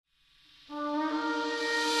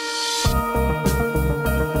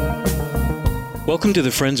Welcome to the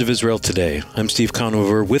Friends of Israel Today. I'm Steve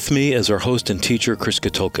Conover. With me as our host and teacher, Chris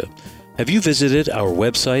Katulka. Have you visited our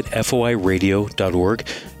website, foiradio.org?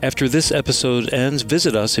 After this episode ends,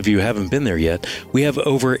 visit us if you haven't been there yet. We have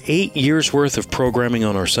over 8 years' worth of programming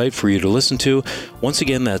on our site for you to listen to. Once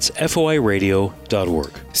again, that's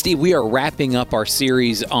foiradio.org. Steve, we are wrapping up our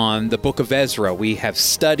series on the book of Ezra. We have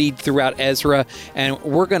studied throughout Ezra, and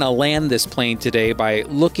we're going to land this plane today by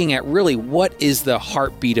looking at really what is the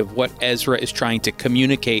heartbeat of what Ezra is trying to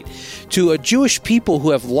communicate to a Jewish people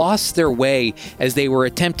who have lost their way as they were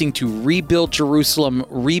attempting to rebuild Jerusalem,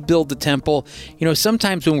 rebuild the temple. You know,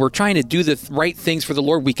 sometimes when we're trying to do the right things for the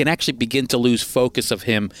Lord, we can actually begin to lose focus of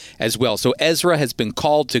Him as well. So Ezra has been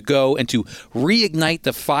called to go and to reignite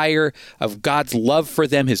the fire of God's love for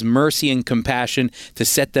them, His mercy and compassion, to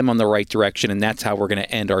set them on the right direction. And that's how we're going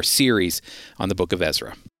to end our series on the book of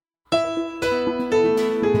Ezra.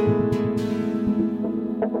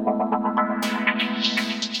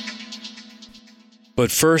 But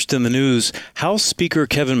first in the news, House Speaker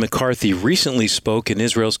Kevin McCarthy recently spoke in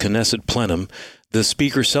Israel's Knesset plenum. The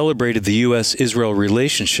speaker celebrated the U.S.-Israel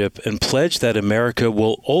relationship and pledged that America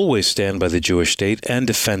will always stand by the Jewish state and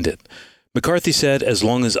defend it. McCarthy said, "As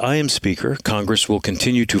long as I am Speaker, Congress will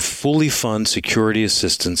continue to fully fund security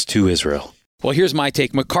assistance to Israel." Well, here's my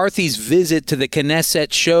take. McCarthy's visit to the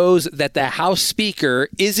Knesset shows that the House Speaker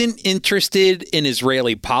isn't interested in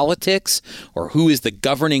Israeli politics or who is the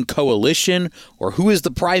governing coalition or who is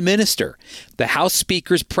the Prime Minister. The House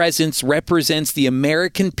Speaker's presence represents the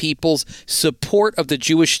American people's support of the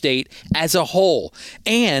Jewish state as a whole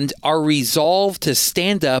and our resolve to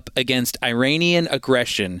stand up against Iranian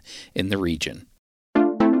aggression in the region.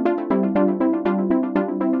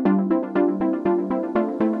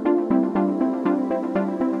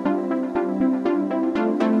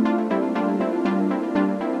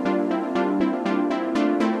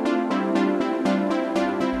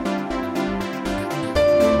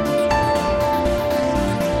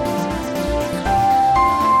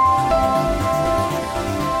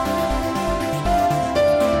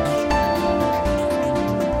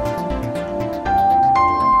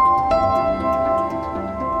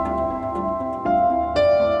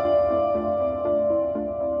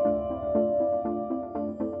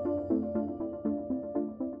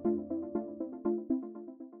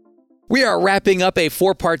 We are wrapping up a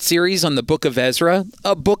 4-part series on the book of Ezra,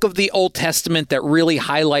 a book of the Old Testament that really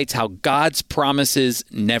highlights how God's promises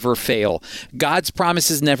never fail. God's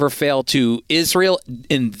promises never fail to Israel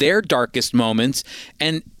in their darkest moments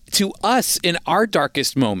and to us in our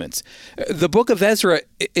darkest moments. The book of Ezra,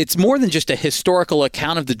 it's more than just a historical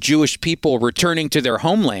account of the Jewish people returning to their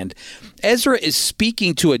homeland. Ezra is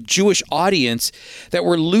speaking to a Jewish audience that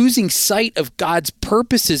were losing sight of God's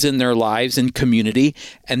purposes in their lives and community,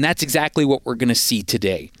 and that's exactly what we're going to see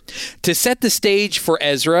today. To set the stage for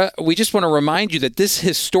Ezra, we just want to remind you that this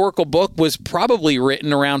historical book was probably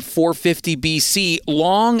written around 450 BC,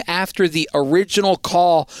 long after the original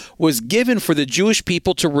call was given for the Jewish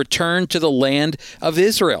people to return to the land of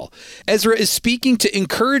Israel. Ezra is speaking to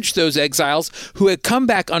encourage those exiles who had come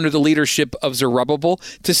back under the leadership of Zerubbabel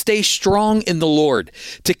to stay strong in the Lord,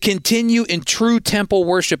 to continue in true temple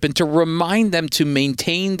worship, and to remind them to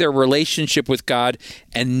maintain their relationship with God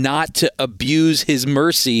and not to abuse His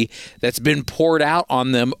mercy that's been poured out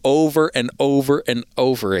on them over and over and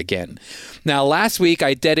over again. Now, last week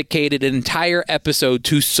I dedicated an entire episode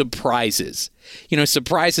to surprises. You know,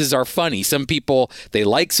 surprises are funny. Some people, they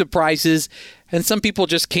like surprises, and some people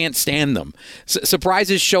just can't stand them.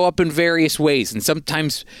 Surprises show up in various ways, and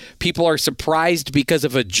sometimes people are surprised because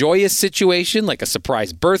of a joyous situation, like a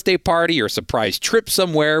surprise birthday party or a surprise trip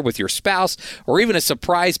somewhere with your spouse, or even a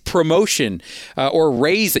surprise promotion or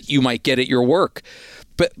raise that you might get at your work.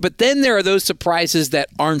 But then there are those surprises that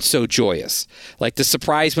aren't so joyous, like the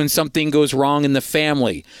surprise when something goes wrong in the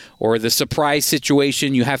family or the surprise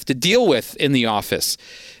situation you have to deal with in the office.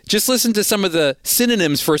 Just listen to some of the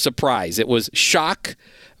synonyms for surprise. It was shock,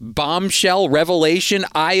 bombshell, revelation,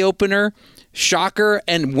 eye-opener, shocker,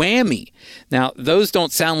 and whammy. Now, those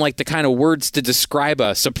don't sound like the kind of words to describe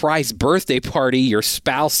a surprise birthday party your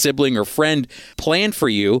spouse, sibling, or friend planned for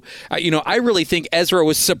you. I really think Ezra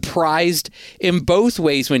was surprised in both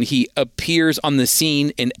ways when he appears on the scene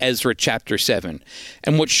in Ezra chapter 7.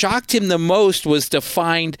 And what shocked him the most was to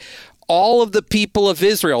find all of the people of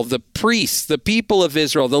Israel, the priests, the people of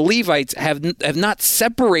Israel, the Levites, have not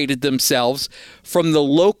separated themselves from the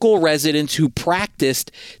local residents who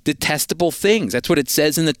practiced detestable things. That's what it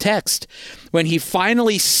says in the text. When he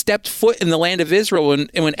finally stepped foot in the land of Israel, and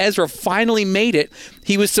when Ezra finally made it,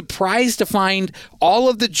 he was surprised to find all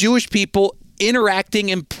of the Jewish people interacting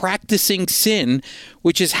and practicing sin,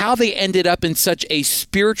 which is how they ended up in such a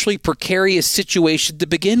spiritually precarious situation to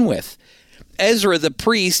begin with. Ezra the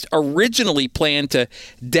priest originally planned to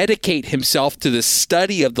dedicate himself to the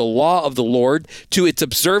study of the law of the Lord, to its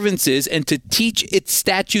observances, and to teach its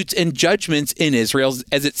statutes and judgments in Israel,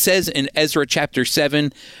 as it says in Ezra chapter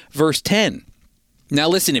 7, verse 10. Now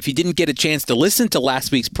listen, if you didn't get a chance to listen to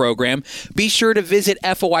last week's program, be sure to visit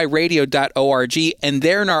foiradio.org, and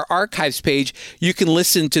there in our archives page, you can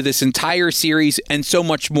listen to this entire series and so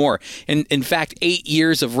much more. And in fact, 8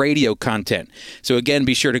 years of radio content. So again,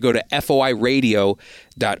 be sure to go to foiradio.org.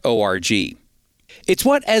 It's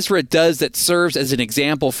what Ezra does that serves as an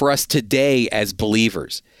example for us today as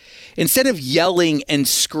believers. Instead of yelling and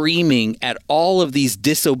screaming at all of these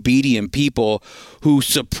disobedient people who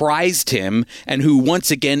surprised him and who once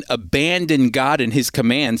again abandoned God and his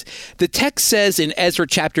commands, the text says in Ezra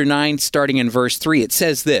chapter 9, starting in verse 3, it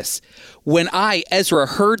says this: "When I, Ezra,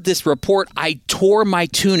 heard this report, I tore my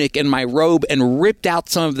tunic and my robe and ripped out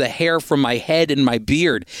some of the hair from my head and my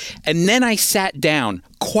beard. And then I sat down,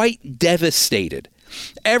 quite devastated.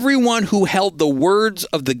 Everyone who held the words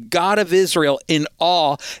of the God of Israel in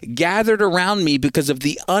awe gathered around me because of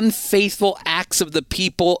the unfaithful acts of the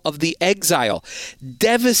people of the exile.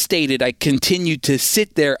 Devastated, I continued to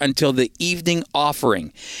sit there until the evening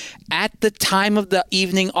offering. At the time of the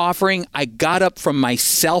evening offering, I got up from my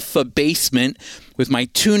self-abasement with my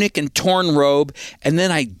tunic and torn robe, and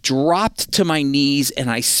then I dropped to my knees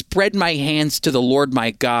and I spread my hands to the Lord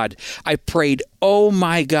my God. I prayed, 'Oh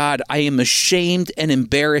my God, I am ashamed and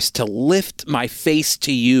embarrassed to lift my face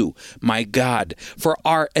to you, my God, for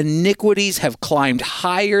our iniquities have climbed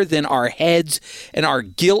higher than our heads, and our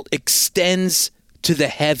guilt extends to the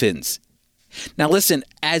heavens.'" Now listen,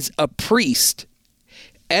 as a priest,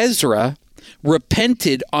 Ezra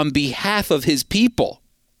repented on behalf of his people.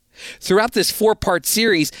 Throughout this 4-part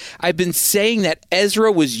series, I've been saying that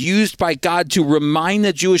Ezra was used by God to remind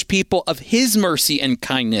the Jewish people of his mercy and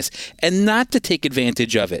kindness, and not to take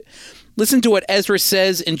advantage of it. Listen to what Ezra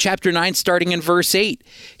says in chapter 9, starting in verse 8.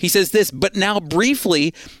 He says this: "But now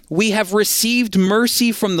briefly, we have received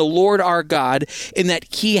mercy from the Lord our God in that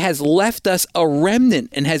he has left us a remnant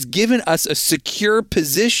and has given us a secure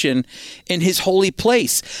position in his holy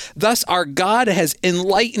place. Thus our God has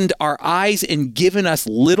enlightened our eyes and given us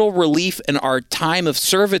little relief in our time of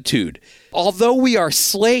servitude. Although we are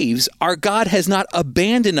slaves, our God has not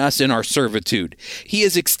abandoned us in our servitude. He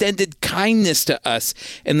has extended kindness to us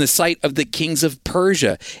in the sight of the kings of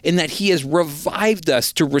Persia, in that he has revived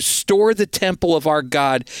us to restore the temple of our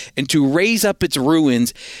God and to raise up its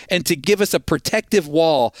ruins and to give us a protective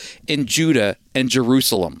wall in Judah and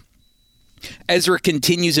Jerusalem." Ezra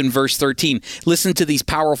continues in verse 13. Listen to these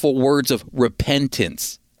powerful words of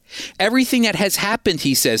repentance. "Everything that has happened,"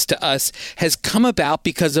 he says, "to us has come about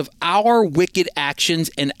because of our wicked actions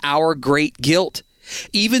and our great guilt.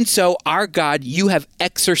 Even so, our God, you have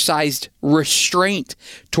exercised restraint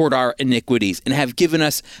toward our iniquities and have given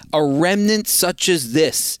us a remnant such as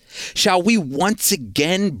this. Shall we once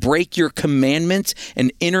again break your commandments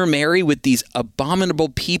and intermarry with these abominable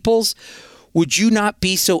peoples? Would you not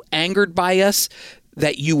be so angered by us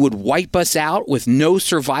that you would wipe us out with no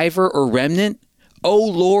survivor or remnant? O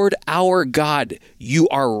Lord our God, you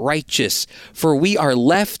are righteous, for we are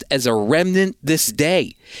left as a remnant this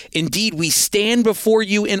day. Indeed, we stand before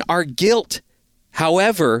you in our guilt.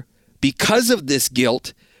 However, because of this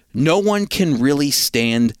guilt, no one can really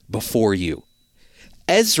stand before you."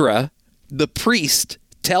 Ezra, the priest,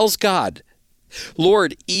 tells God,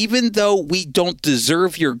 "Lord, even though we don't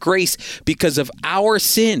deserve your grace because of our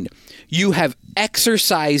sin, you have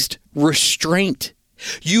exercised restraint.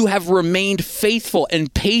 You have remained faithful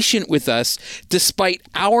and patient with us despite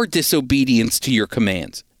our disobedience to your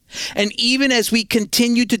commands. And even as we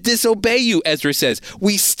continue to disobey you," Ezra says,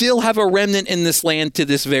 "we still have a remnant in this land to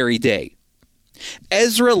this very day."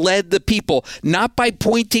 Ezra led the people not by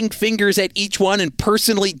pointing fingers at each one and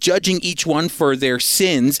personally judging each one for their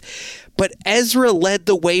sins, but Ezra led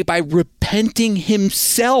the way by repenting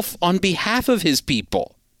himself on behalf of his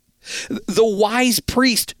people. The wise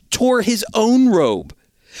priest tore his own robe,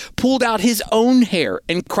 pulled out his own hair,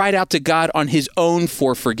 and cried out to God on his own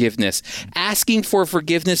for forgiveness, asking for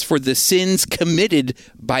forgiveness for the sins committed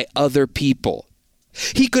by other people.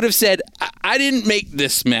 He could have said, I didn't make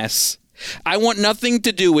this mess. I want nothing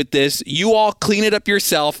to do with this. You all clean it up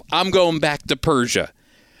yourself. I'm going back to Persia.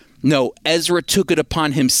 No, Ezra took it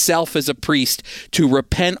upon himself as a priest to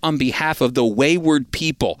repent on behalf of the wayward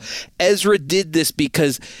people. Ezra did this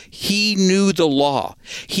because he knew the law.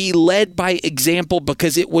 He led by example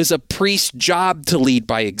because it was a priest's job to lead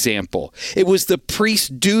by example. It was the priest's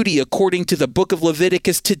duty, according to the book of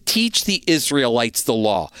Leviticus, to teach the Israelites the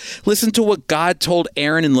law. Listen to what God told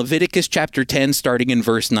Aaron in Leviticus chapter 10, starting in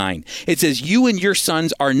verse 9. It says, "You and your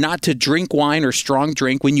sons are not to drink wine or strong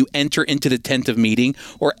drink when you enter into the tent of meeting,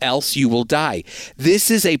 or else you will die.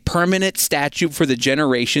 This is a permanent statute for the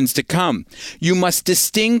generations to come. You must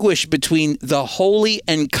distinguish between the holy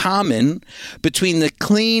and common, between the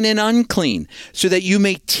clean and unclean, so that you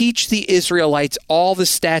may teach the Israelites all the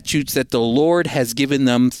statutes that the Lord has given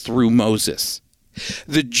them through Moses."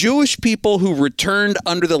 The Jewish people who returned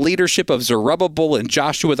under the leadership of Zerubbabel and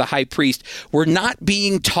Joshua the high priest were not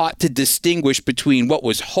being taught to distinguish between what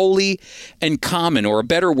was holy and common, or a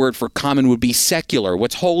better word for common would be secular.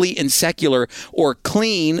 What's holy and secular, or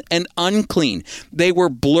clean and unclean. They were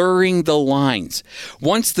blurring the lines.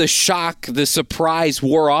 Once the shock, the surprise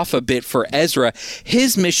wore off a bit for Ezra,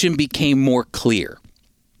 his mission became more clear.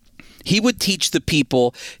 He would teach the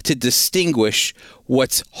people to distinguish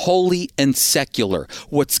what's holy and secular,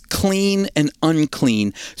 what's clean and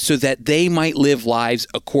unclean, so that they might live lives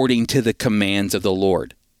according to the commands of the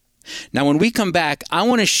Lord. Now, when we come back, I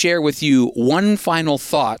want to share with you one final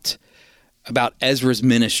thought about Ezra's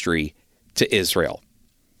ministry to Israel.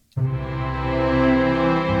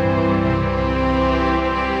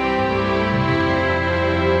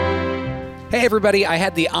 Hey everybody, I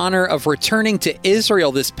had the honor of returning to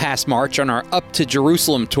Israel this past March on our Up to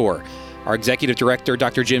Jerusalem tour. Our executive director,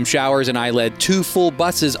 Dr. Jim Showers, and I led 2 full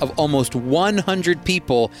buses of almost 100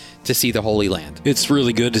 people to see the Holy Land. It's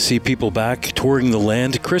really good to see people back touring the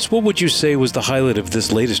land. Chris, what would you say was the highlight of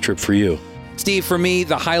this latest trip for you? Steve, for me,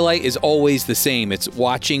 the highlight is always the same. It's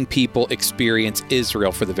watching people experience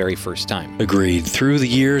Israel for the very first time. Agreed. Through the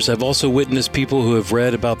years, I've also witnessed people who have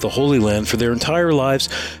read about the Holy Land for their entire lives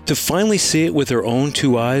to finally see it with their own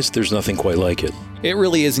 2 eyes. There's nothing quite like it. It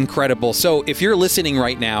really is incredible. So if you're listening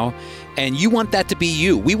right now and you want that to be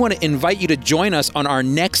you, we want to invite you to join us on our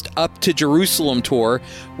next Up to Jerusalem tour,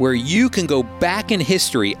 where you can go back in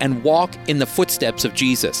history and walk in the footsteps of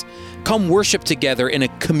Jesus. Come worship together in a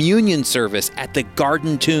communion service at the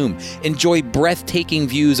Garden Tomb. Enjoy breathtaking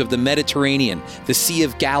views of the Mediterranean, the Sea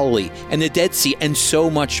of Galilee, and the Dead Sea, and so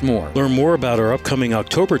much more. Learn more about our upcoming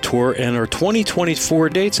October tour and our 2024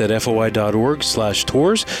 dates at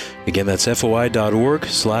foi.org/tours. Again, that's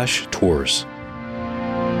foi.org/tours.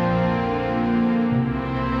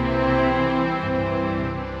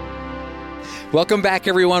 Welcome back,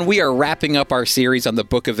 everyone. We are wrapping up our series on the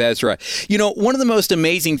book of Ezra. You know, one of the most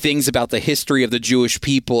amazing things about the history of the Jewish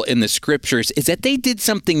people in the scriptures is that they did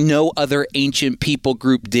something no other ancient people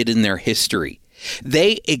group did in their history.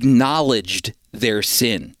 They acknowledged their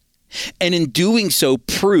sin, and in doing so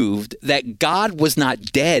proved that God was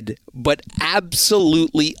not dead, but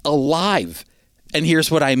absolutely alive. And here's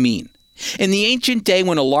what I mean. In the ancient day,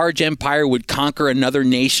 when a large empire would conquer another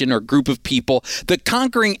nation or group of people, the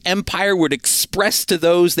conquering empire would express to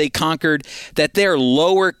those they conquered that their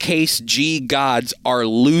lowercase g gods are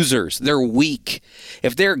losers. They're weak.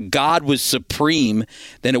 If their God was supreme,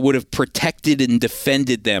 then it would have protected and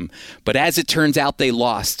defended them. But as it turns out, they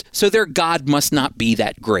lost. So their God must not be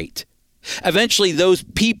that great. Eventually, those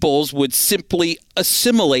peoples would simply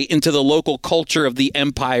assimilate into the local culture of the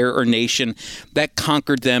empire or nation that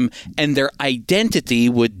conquered them, and their identity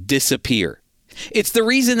would disappear. It's the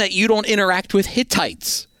reason that you don't interact with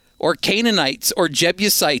Hittites or Canaanites or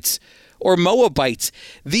Jebusites or Moabites.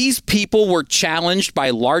 These people were challenged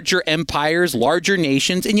by larger empires, larger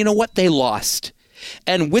nations, and you know what? They lost.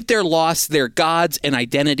 And with their loss, their gods and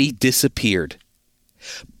identity disappeared.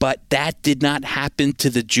 But that did not happen to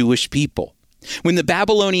the Jewish people. When the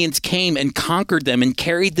Babylonians came and conquered them and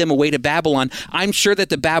carried them away to Babylon, I'm sure that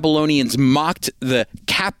the Babylonians mocked the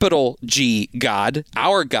capital G God,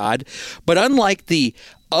 our God. But unlike the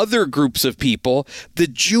other groups of people, the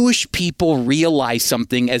Jewish people realized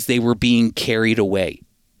something as they were being carried away.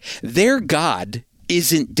 Their God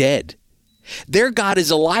isn't dead. Their God is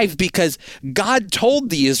alive because God told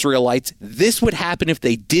the Israelites this would happen if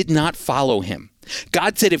they did not follow him.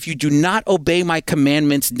 God said, if you do not obey my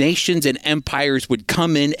commandments, nations and empires would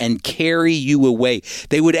come in and carry you away.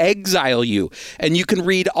 They would exile you. And you can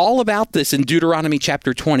read all about this in Deuteronomy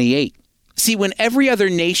chapter 28. See, when every other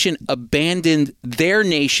nation abandoned their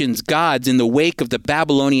nation's gods in the wake of the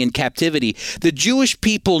Babylonian captivity, the Jewish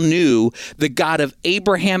people knew the God of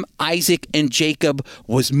Abraham, Isaac, and Jacob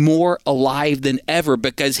was more alive than ever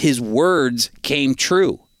because his words came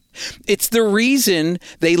true. It's the reason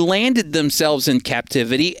they landed themselves in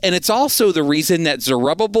captivity, and it's also the reason that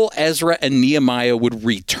Zerubbabel, Ezra, and Nehemiah would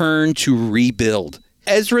return to rebuild.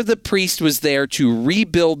 Ezra the priest was there to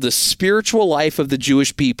rebuild the spiritual life of the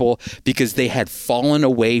Jewish people because they had fallen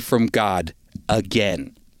away from God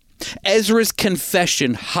again. Ezra's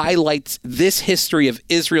confession highlights this history of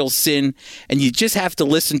Israel's sin, and you just have to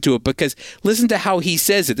listen to it because listen to how he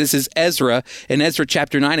says it. This is Ezra. In Ezra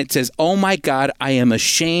chapter 9, it says, "Oh my God, I am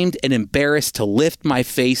ashamed and embarrassed to lift my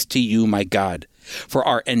face to you, my God. For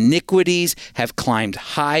our iniquities have climbed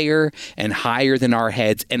higher and higher than our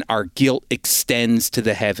heads, and our guilt extends to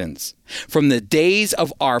the heavens. From the days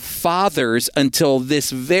of our fathers until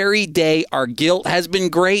this very day, our guilt has been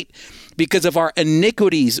great. Because of our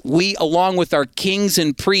iniquities, we, along with our kings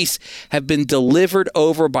and priests, have been delivered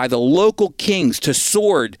over by the local kings to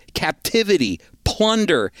sword, captivity,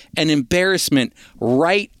 plunder, and embarrassment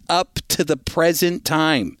right up to the present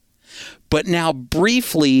time. But now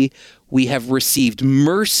briefly, we have received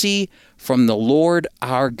mercy from the Lord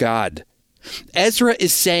our God." Ezra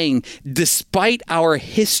is saying, despite our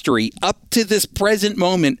history up to this present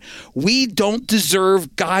moment, we don't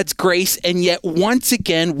deserve God's grace, and yet once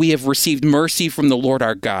again we have received mercy from the Lord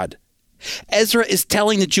our God. Ezra is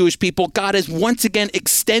telling the Jewish people, God has once again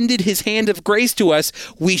extended his hand of grace to us.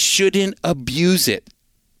 We shouldn't abuse it.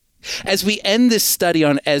 As we end this study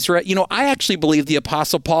on Ezra, I actually believe the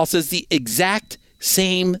Apostle Paul says the exact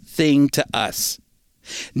same thing to us.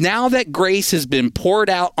 Now that grace has been poured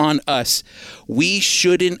out on us, we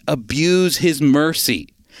shouldn't abuse his mercy.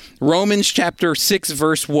 Romans chapter 6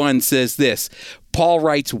 verse 1 says this. Paul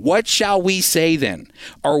writes, "What shall we say then?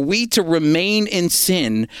 Are we to remain in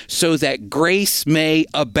sin so that grace may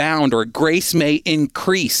abound or grace may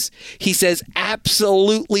increase?" He says,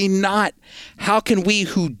 absolutely not. How can we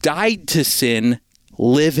who died to sin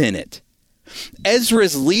live in it?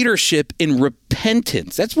 Ezra's leadership in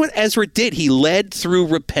repentance. That's what Ezra did. He led through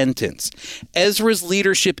repentance. Ezra's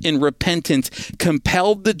leadership in repentance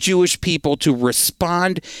compelled the Jewish people to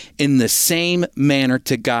respond in the same manner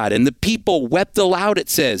to God. And the people wept aloud, it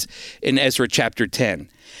says in Ezra chapter 10.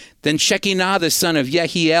 Then Shekinah, the son of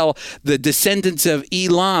Yehiel, the descendants of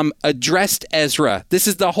Elam, addressed Ezra. This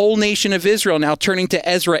is the whole nation of Israel now turning to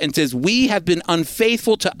Ezra and says, "We have been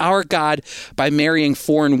unfaithful to our God by marrying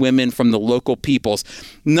foreign women from the local peoples.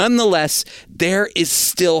 Nonetheless, there is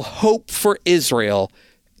still hope for Israel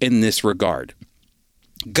in this regard."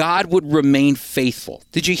 God would remain faithful.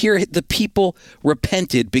 Did you hear it? The people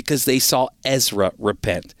repented because they saw Ezra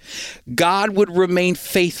repent. God would remain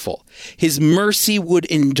faithful. His mercy would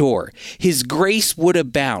endure. His grace would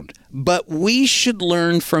abound. But we should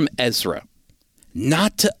learn from Ezra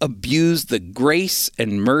not to abuse the grace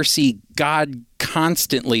and mercy God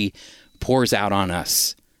constantly pours out on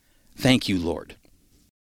us. Thank you, Lord.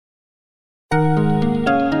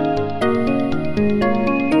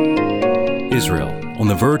 Israel. On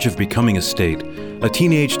the verge of becoming a state, a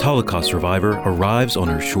teenage Holocaust survivor arrives on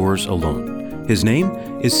her shores alone. His name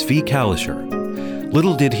is Zvi Kalisher.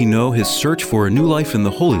 Little did he know his search for a new life in the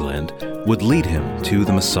Holy Land would lead him to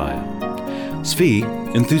the Messiah. Zvi,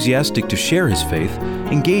 enthusiastic to share his faith,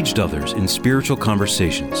 engaged others in spiritual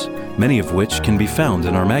conversations, many of which can be found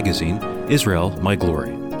in our magazine, Israel, My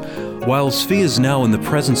Glory. While Zvi is now in the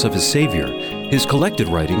presence of his Savior, his collected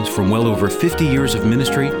writings from well over 50 years of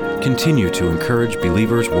ministry continue to encourage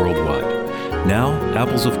believers worldwide. Now,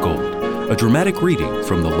 Apples of Gold, a dramatic reading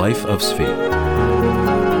from the life of Zvi.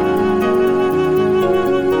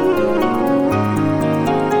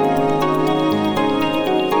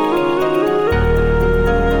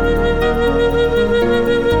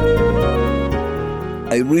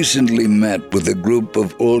 I recently met with a group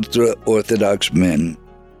of ultra-Orthodox men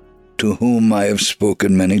to whom I have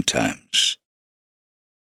spoken many times.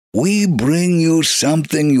 "We bring you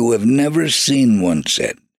something you have never seen," one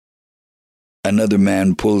said. Another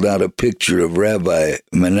man pulled out a picture of Rabbi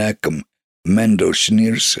Menachem Mendel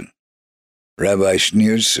Schneerson. Rabbi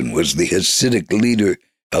Schneerson was the Hasidic leader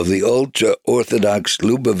of the ultra-Orthodox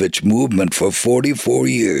Lubavitch movement for 44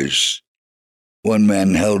 years. One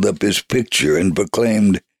man held up his picture and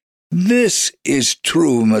proclaimed, "This is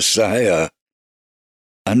true Messiah."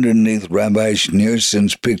 Underneath Rabbi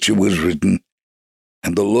Schneerson's picture was written,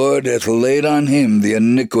 "And the Lord hath laid on him the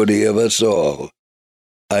iniquity of us all."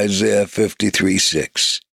 Isaiah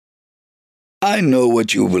 53:6. "I know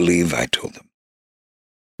what you believe," I told him,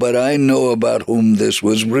 "but I know about whom this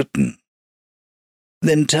was written."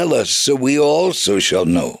 "Then tell us, so we also shall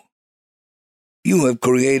know." "You have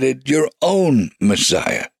created your own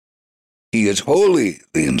Messiah." "He is holy,"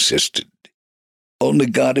 they insisted. "Only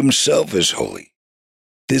God himself is holy.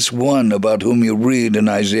 this one about whom you read in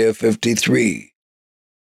Isaiah 53.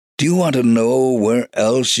 Do you want to know where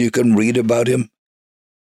else you can read about him?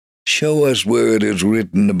 Show us where it is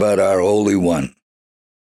written about our Holy One.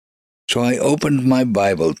 So I opened my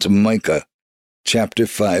Bible to Micah chapter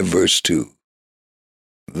 5, verse 2.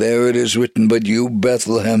 There it is written, But you,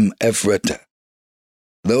 Bethlehem Ephratah,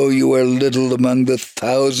 though you are little among the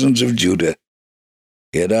thousands of Judah,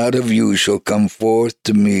 yet out of you shall come forth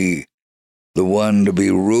to me the one to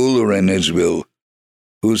be ruler in Israel,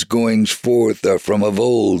 whose goings forth are from of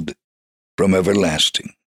old, from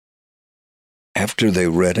everlasting. After they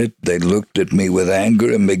read it, they looked at me with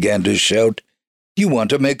anger and began to shout, You want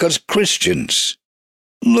to make us Christians.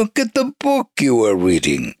 Look at the book you are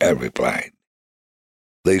reading, I replied.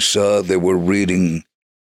 They saw they were reading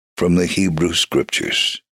from the Hebrew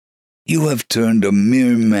Scriptures. You have turned a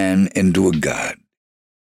mere man into a god.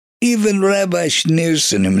 Even Rabbi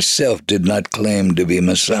Schneerson himself did not claim to be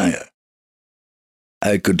Messiah.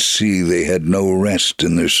 I could see they had no rest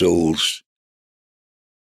in their souls.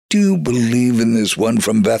 Do you believe in this one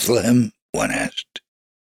from Bethlehem? One asked.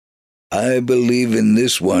 I believe in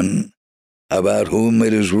this one, about whom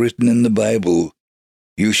it is written in the Bible,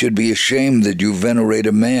 You should be ashamed that you venerate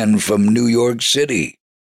a man from New York City.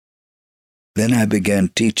 Then I began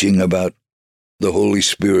teaching about the Holy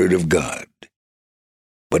Spirit of God.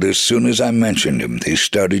 But as soon as I mentioned him, they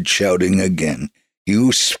started shouting again,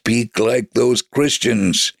 You speak like those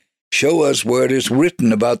Christians. Show us where it is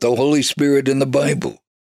written about the Holy Spirit in the Bible.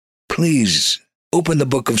 Please, open the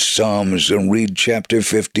book of Psalms and read chapter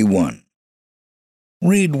 51.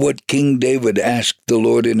 Read what King David asked the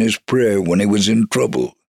Lord in his prayer when he was in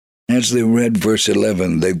trouble. As they read verse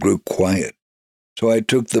 11, they grew quiet. So I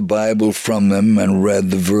took the Bible from them and read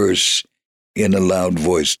the verse in a loud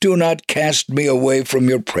voice. Do not cast me away from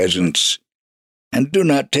your presence, and do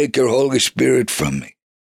not take your Holy Spirit from me.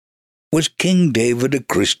 Was King David a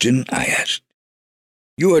Christian? I asked.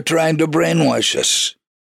 You are trying to brainwash us.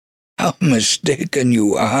 How mistaken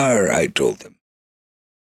you are, I told them.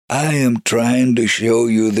 I am trying to show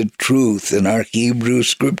you the truth in our Hebrew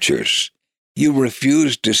Scriptures. You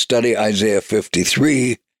refuse to study Isaiah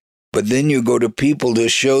 53, but then you go to people to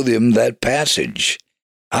show them that passage.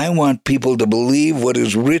 I want people to believe what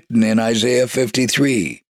is written in Isaiah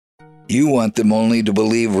 53. You want them only to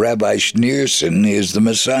believe Rabbi Schneerson is the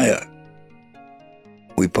Messiah.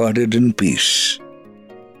 We parted in peace,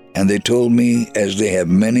 and they told me, as they have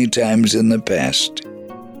many times in the past,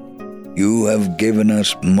 You have given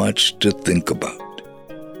us much to think about.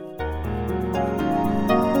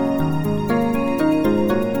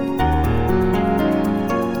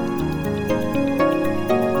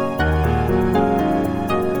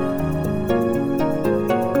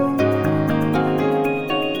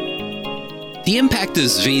 The impact of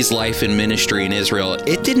Zvi's life and ministry in Israel,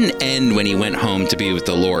 it didn't end when he went home to be with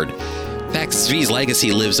the Lord. In fact, Zvi's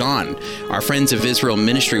legacy lives on. Our Friends of Israel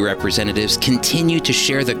ministry representatives continue to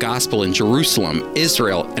share the gospel in Jerusalem,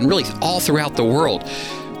 Israel, and really all throughout the world.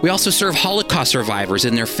 We also serve Holocaust survivors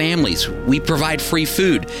and their families. We provide free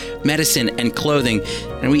food, medicine, and clothing,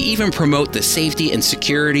 and we even promote the safety and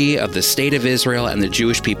security of the state of Israel and the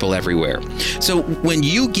Jewish people everywhere. So when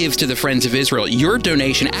you give to the Friends of Israel, your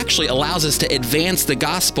donation actually allows us to advance the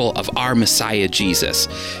gospel of our Messiah, Jesus.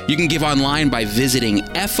 You can give online by visiting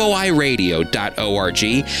foiradio.org.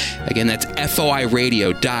 Again, that's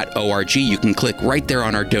foiradio.org. You can click right there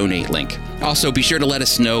on our donate link. Also, be sure to let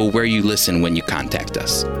us know where you listen when you contact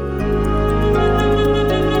us.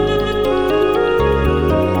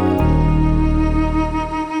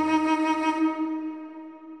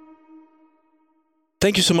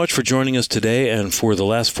 Thank you so much for joining us today and for the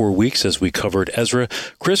last 4 weeks as we covered Ezra.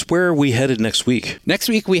 Chris, where are we headed next week? Next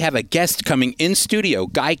week, we have a guest coming in studio.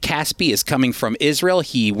 Guy Caspi is coming from Israel.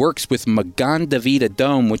 He works with Magan David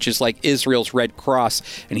Adom, which is like Israel's Red Cross,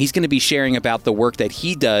 and he's going to be sharing about the work that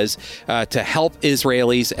he does to help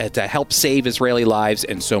Israelis, to help save Israeli lives,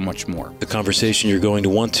 and so much more. The conversation you're going to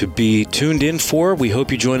want to be tuned in for. We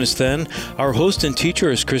hope you join us then. Our host and teacher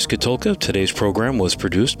is Chris Katulka. Today's program was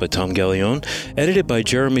produced by Tom Gallione, edited by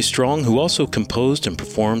Jeremy Strong, who also composed and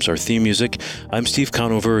performs our theme music. I'm Steve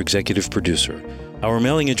Conover, executive producer. Our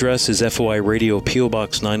mailing address is FOI Radio, P.O.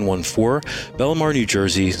 Box 914, Belmar, New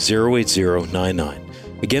Jersey, 08099.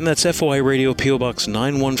 Again, that's FOI Radio, P.O. Box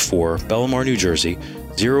 914, Belmar, New Jersey,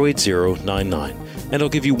 08099. And I'll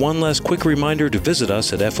give you one last quick reminder to visit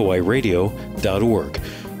us at foiradio.org.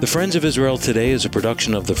 The Friends of Israel Today is a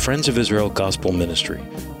production of the Friends of Israel Gospel Ministry.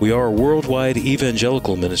 We are a worldwide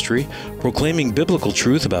evangelical ministry proclaiming biblical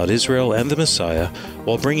truth about Israel and the Messiah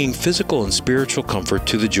while bringing physical and spiritual comfort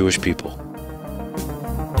to the Jewish people.